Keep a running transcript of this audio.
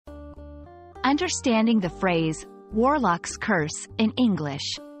Understanding the phrase, Warlock's curse, in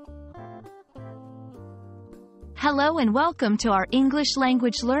English. Hello and welcome to our English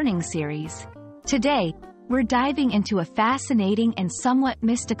language learning series. Today, we're diving into a fascinating and somewhat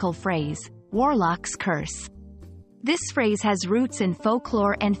mystical phrase, Warlock's curse. This phrase has roots in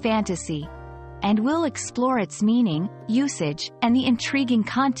folklore and fantasy, and we'll explore its meaning, usage, and the intriguing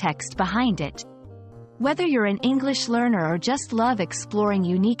context behind it. Whether you're an English learner or just love exploring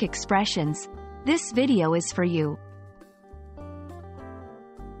unique expressions, this video is for you.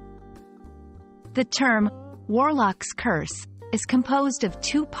 The term, Warlock's curse, is composed of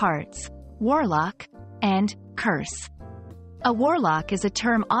two parts, warlock and curse. A warlock is a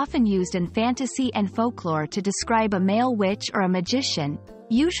term often used in fantasy and folklore to describe a male witch or a magician,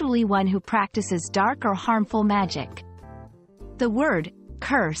 usually one who practices dark or harmful magic. The word,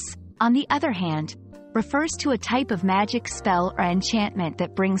 curse, on the other hand, refers to a type of magic spell or enchantment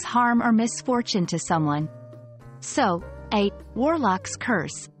that brings harm or misfortune to someone. So, a warlock's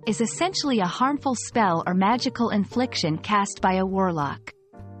curse is essentially a harmful spell or magical infliction cast by a warlock.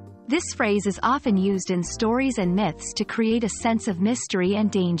 This phrase is often used in stories and myths to create a sense of mystery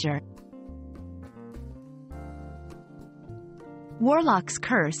and danger. Warlock's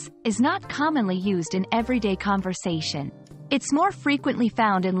curse is not commonly used in everyday conversation. It's more frequently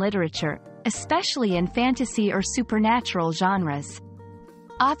found in literature, especially in fantasy or supernatural genres.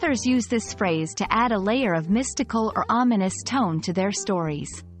 Authors use this phrase to add a layer of mystical or ominous tone to their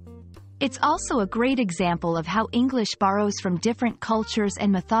stories. It's also a great example of how English borrows from different cultures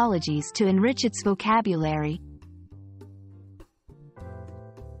and mythologies to enrich its vocabulary.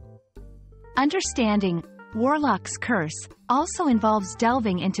 Understanding Warlock's curse also involves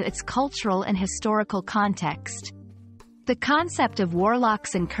delving into its cultural and historical context. The concept of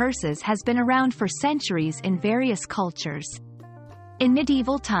warlocks and curses has been around for centuries in various cultures. In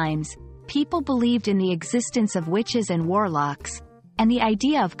medieval times, people believed in the existence of witches and warlocks, and the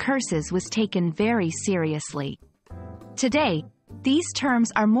idea of curses was taken very seriously. Today, these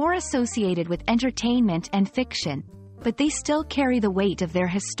terms are more associated with entertainment and fiction, but they still carry the weight of their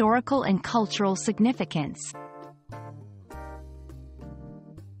historical and cultural significance.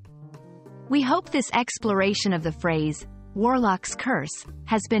 We hope this exploration of the phrase, Warlock's curse,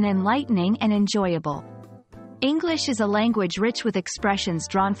 has been enlightening and enjoyable. English is a language rich with expressions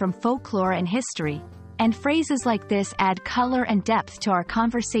drawn from folklore and history, and phrases like this add color and depth to our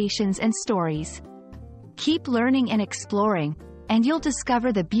conversations and stories. Keep learning and exploring, and you'll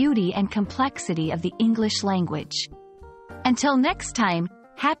discover the beauty and complexity of the English language. Until next time,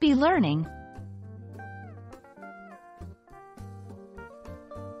 happy learning!